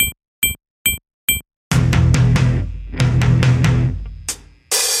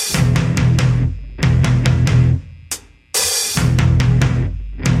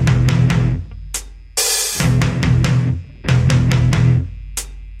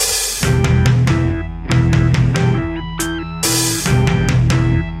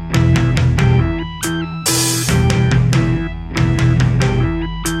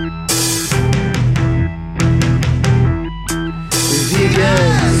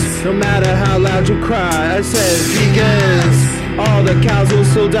No matter how loud you cry, I said vegans. All the cows will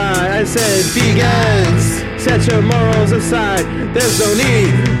still die, I said vegans. Set your morals aside, there's no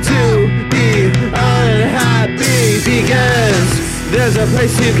need to be unhappy. Vegans. There's a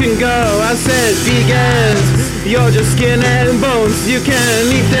place you can go, I said vegans. You're just skin and bones, you can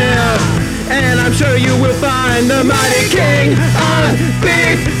eat there. And I'm sure you will find the mighty king of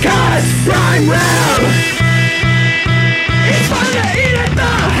beef cuts prime rib. It's fun to eat at the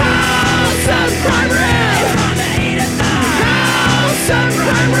house of prime rib. It's fun to eat at the house of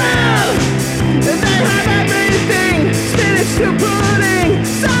prime rib. They have everything, spinach to pudding,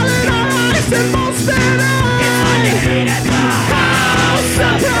 salad or rice and bowl spinach. It's fun to eat at the house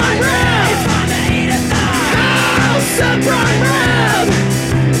of prime rib. It's fun to eat at the house of prime rib.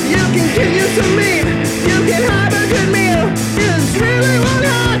 You can get you some meat, you can have a good meal. It's really one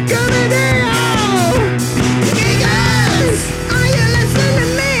heck of a deal. Vegans, are you listening to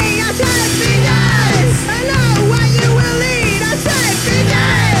me? I said vegans. I know what you will eat. I said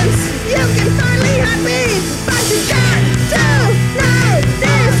vegans. You can finally have meat, but you got to know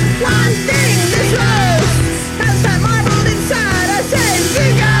this one thing. This rose has that marbled inside. I said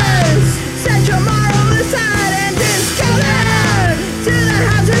vegans. Set your moral aside and discount it to the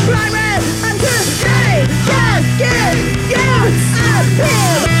house of prime rib until they can give you a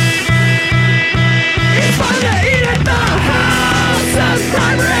pill. It's fun to eat at the house of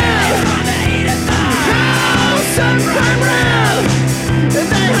prime rib. It's fun to eat at the house of prime rib. They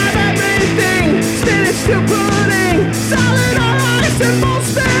have everything, spinach to pudding, salad or rice and bowl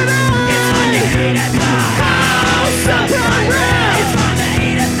spinach. It's fun to eat at the house of prime rib. It's fun to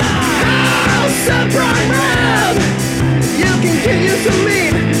eat at the house of prime rib. You can get you some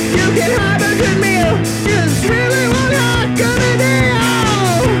meat, you can have a good meal. It's really one heck of a deal.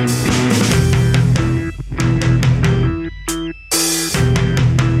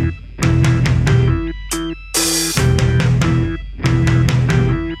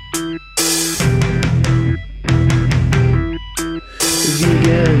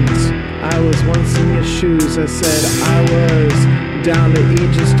 Vegans, I was once in your shoes. I said I was down to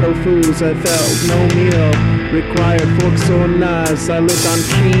eat just tofus. I felt no meal required forks or knives. I lived on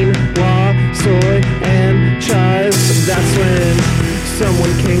quinoa, soy, and chives. That's when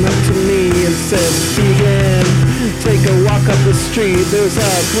someone came up to me and said, vegan, take a walk up the street. There's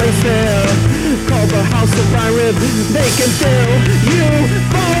a place there called the House of Prime Rib. They can fill you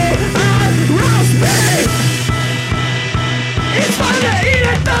full of roast beef. It's fun to eat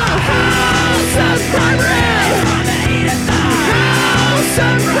at the house of prime rib. It's fun to eat at the house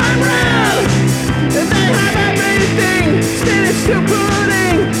of